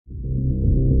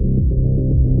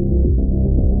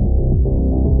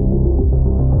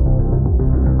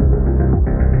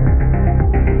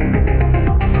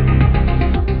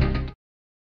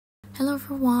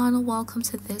welcome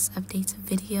to this update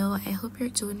video. I hope you're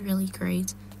doing really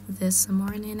great this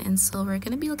morning. And so we're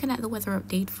going to be looking at the weather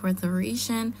update for the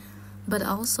region, but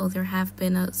also there have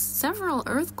been several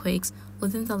earthquakes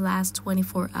within the last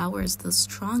 24 hours. The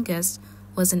strongest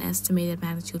was an estimated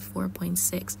magnitude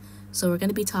 4.6. So we're going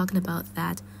to be talking about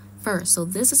that first. So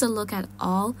this is a look at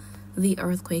all the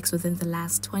earthquakes within the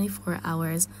last 24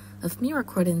 hours of me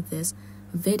recording this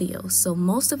video. So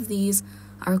most of these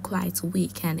are quite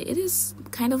weak, and it is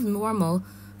kind of normal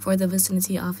for the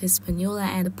vicinity of Hispaniola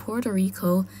and Puerto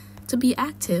Rico to be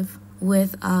active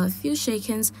with a few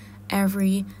shakens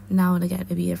every now and again,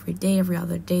 maybe every day, every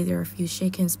other day there are a few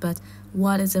shakens, but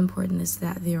what is important is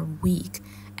that they're weak,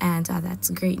 and that's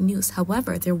great news.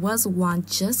 However, there was one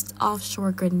just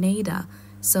offshore Grenada,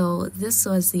 so this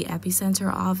was the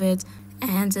epicenter of it.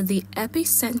 And the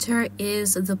epicenter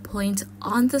is the point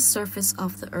on the surface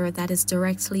of the earth that is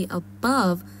directly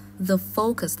above the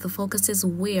focus. The focus is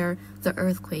where the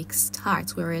earthquake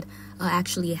starts, where it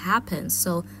actually happens.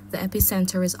 So the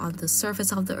epicenter is on the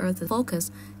surface of the earth. The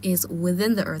focus is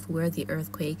within the earth where the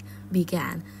earthquake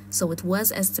began. So it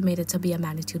was estimated to be a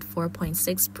magnitude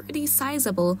 4.6, pretty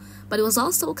sizable, but it was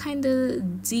also kind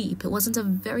of deep. It wasn't a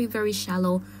very, very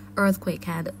shallow earthquake,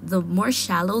 and the more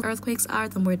shallow earthquakes are,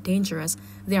 the more dangerous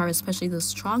they are, especially the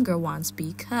stronger ones,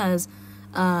 because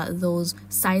those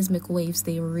seismic waves,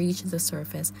 they reach the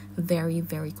surface very,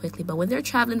 very quickly. But when they're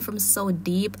traveling from so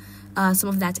deep, some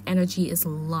of that energy is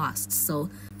lost. So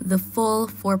the full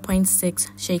 4.6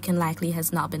 shaking likely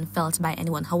has not been felt by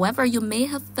anyone. However, you may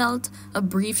have felt a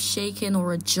brief shaking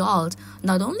or a jolt,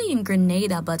 not only in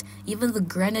Grenada, but even the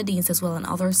Grenadines as well and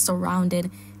other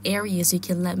surrounding areas. You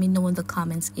can let me know in the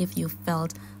comments if you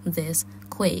felt this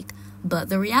quake. But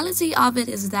the reality of it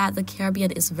is that the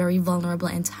Caribbean is very vulnerable,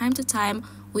 and time to time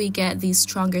we get these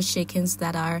stronger shakings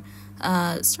that are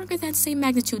stronger than, say,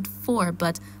 magnitude 4.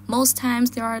 But most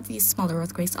times there are these smaller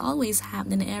earthquakes always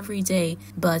happening every day.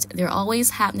 But they're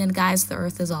always happening, guys. The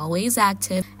earth is always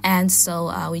active, and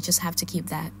so we just have to keep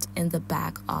that in the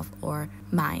back of our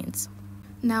minds.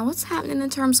 Now, what's happening in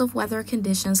terms of weather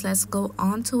conditions? Let's go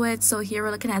on to it. So here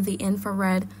we're looking at the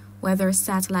infrared weather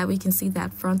satellite. We can see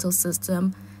that frontal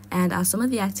system, and some of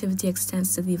the activity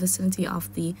extends to the vicinity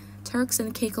of the Turks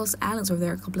and Caicos Islands, where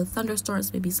there are a couple of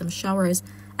thunderstorms, maybe some showers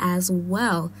as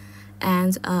well.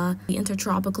 And the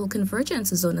intertropical convergence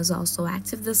zone is also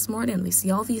active this morning. We see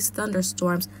all these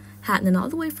thunderstorms happening all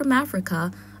the way from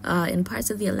Africa, in parts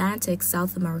of the Atlantic,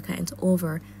 South America, and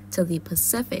over to the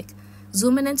Pacific.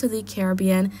 Zooming into the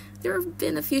Caribbean, there have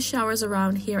been a few showers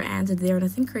around here and there,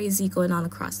 nothing crazy going on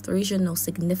across the region, no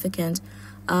significant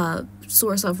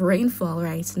source of rainfall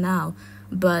right now,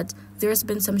 but there's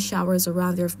been some showers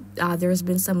around there. There's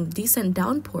been some decent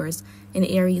downpours in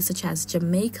areas such as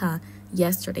Jamaica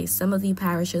yesterday. Some of the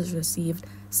parishes received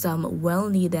some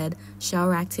well-needed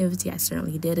shower activity. I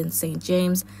certainly did in St.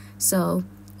 James. So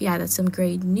yeah, that's some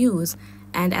great news.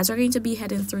 And as we're going to be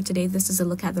heading through today, this is a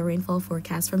look at the rainfall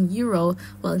forecast from Euro.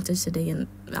 Well, into today and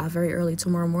very early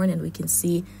tomorrow morning, we can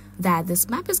see that this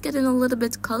map is getting a little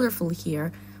bit colorful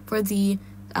here for the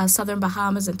southern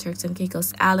Bahamas and Turks and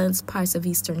Caicos Islands, parts of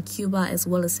eastern Cuba, as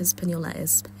well as Hispaniola,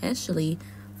 especially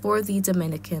for the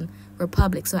Dominican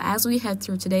Republic. So as we head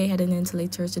through today, heading into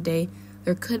later today,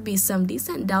 there could be some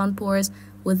decent downpours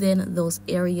within those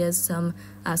areas, some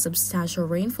substantial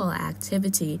rainfall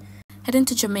activity. Heading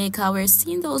to Jamaica, we're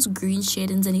seeing those green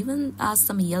shadings and even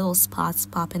some yellow spots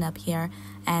popping up here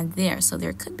and there. So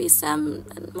there could be some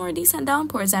more decent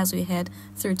downpours as we head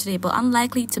through today, but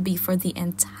unlikely to be for the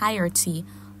entirety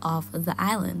of the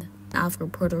island. Now for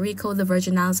Puerto Rico, the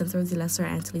Virgin Islands, and through the Lesser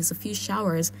Antilles, a few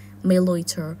showers may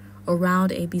loiter around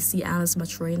ABC Islands,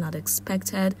 much rain not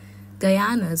expected.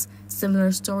 Guyana's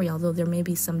similar story, although there may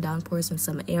be some downpours in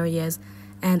some areas,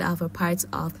 and for parts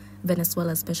of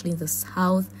Venezuela, especially in the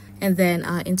south, and then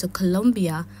into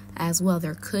Colombia as well.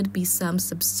 There could be some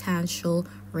substantial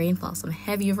rainfall, some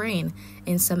heavy rain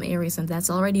in some areas, and that's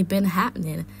already been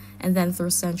happening. And then through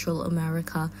Central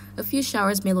America, a few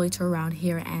showers may loiter around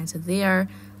here and there.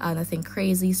 Nothing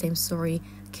crazy. Same story,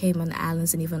 Cayman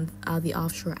Islands and even the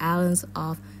offshore islands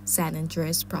of San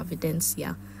Andres,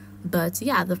 Providencia. But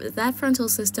yeah, that frontal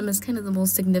system is kind of the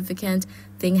most significant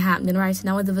thing happening right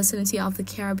now in the vicinity of the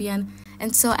Caribbean.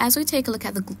 And so as we take a look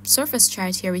at the surface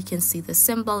chart here, we can see the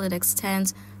symbol. It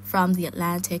extends from the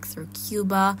Atlantic through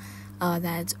Cuba,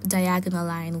 that diagonal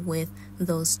line with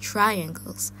those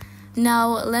triangles.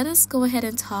 Now, let us go ahead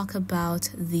and talk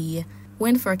about the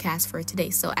wind forecast for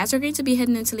today. So as we're going to be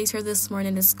heading into later this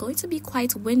morning, it's going to be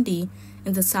quite windy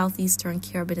in the southeastern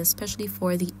Caribbean, especially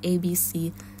for the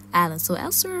ABC Islands. So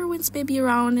elsewhere, winds may be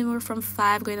around anywhere from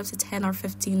 5 going up to 10 or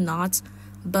 15 knots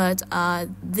but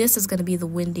this is going to be the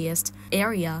windiest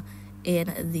area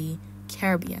in the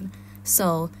Caribbean.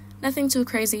 So nothing too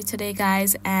crazy today,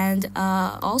 guys. And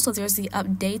also there's the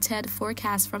updated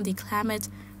forecast from the Climate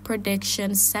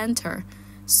Prediction Center.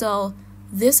 So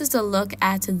this is a look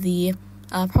at the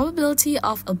probability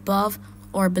of above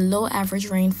or below average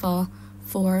rainfall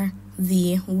for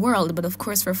the world, but of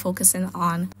course we're focusing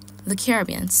on the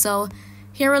Caribbean. So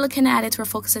here we're looking at it, we're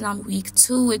focusing on week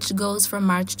 2, which goes from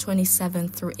March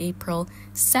 27th through April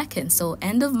 2nd. So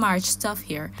end of March stuff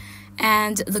here.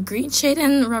 And the green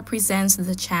shading represents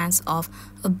the chance of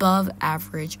above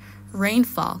average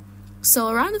rainfall. So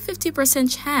around a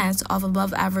 50% chance of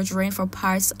above average rain for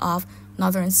parts of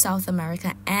Northern South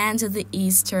America and the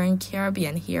Eastern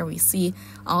Caribbean. Here we see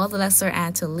all the Lesser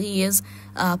Antilles,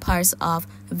 parts of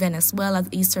Venezuela,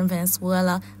 Eastern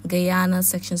Venezuela, Guyana,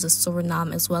 sections of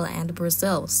Suriname as well, and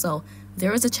Brazil. So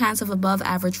there is a chance of above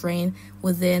average rain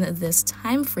within this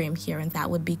time frame here, and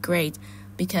that would be great,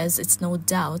 because it's no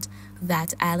doubt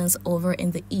that islands over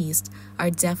in the east are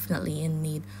definitely in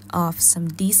need of some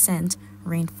decent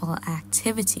rainfall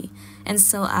activity. And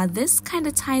so this kind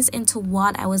of ties into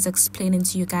what I was explaining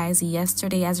to you guys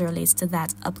yesterday as it relates to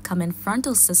that upcoming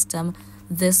frontal system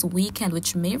this weekend,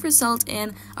 which may result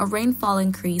in a rainfall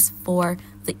increase for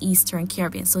the Eastern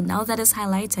Caribbean. So now that is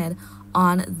highlighted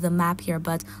on the map here,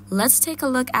 but let's take a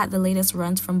look at the latest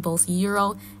runs from both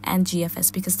Euro and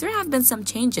GFS, because there have been some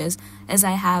changes, as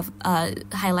I have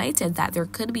highlighted that there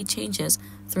could be changes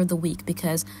through the week,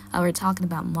 because we're talking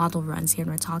about model runs here,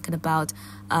 and we're talking about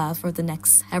for the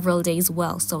next several days.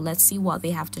 Well, so let's see what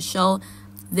they have to show.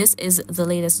 This is the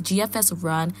latest GFS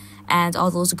run, and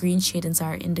all those green shadings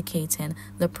are indicating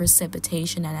the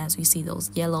precipitation. And as we see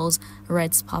those yellows,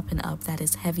 reds popping up, that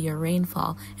is heavier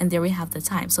rainfall. And there we have the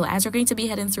time. So as we're going to be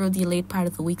heading through the late part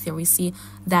of the week, there we see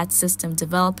that system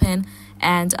developing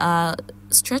and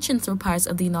stretching through parts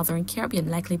of the Northern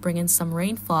Caribbean, likely bringing some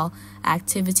rainfall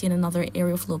activity and another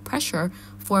area of low pressure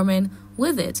forming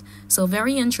with it. So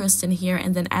very interesting here.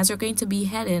 And then as we're going to be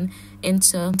heading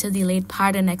into the late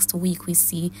part of next week, we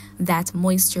see that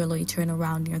moisture loitering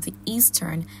around near the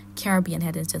Eastern Caribbean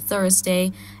heading to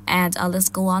Thursday. And let's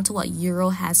go on to what Euro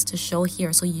has to show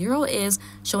here. So Euro is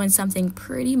showing something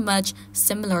pretty much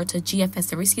similar to GFS.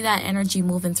 There we see that energy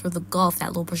moving through the Gulf,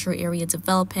 that low pressure area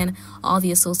developing, all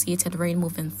the associated rain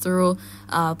moving through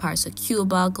parts of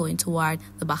Cuba, going toward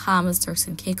the Bahamas, Turks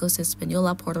and Caicos,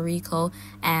 Hispaniola, Puerto Rico,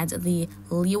 and the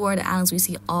Leeward Islands. We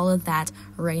see all of that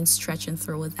rain stretching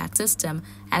through with that system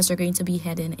as we're going to be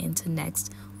heading into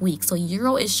next week. So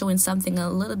Euro is showing something a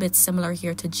little bit similar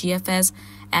here to GFS,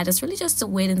 and it's really just to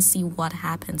wait and see what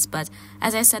happens. But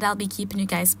as I said, I'll be keeping you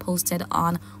guys posted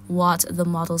on what the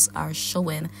models are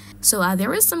showing. So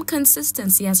there is some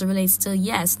consistency as it relates to,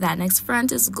 yes, that next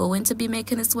front is going to be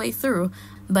making its way through,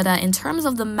 but in terms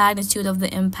of the magnitude of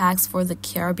the impacts for the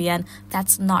Caribbean,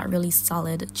 that's not really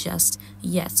solid just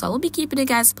yet. So I will be keeping you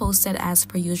guys posted as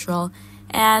per usual.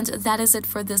 And that is it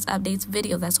for this updates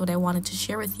video. That's what I wanted to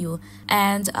share with you.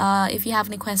 And if you have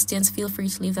any questions, feel free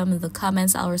to leave them in the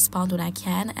comments. I'll respond when I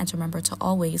can. And remember to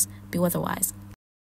always be weatherwise.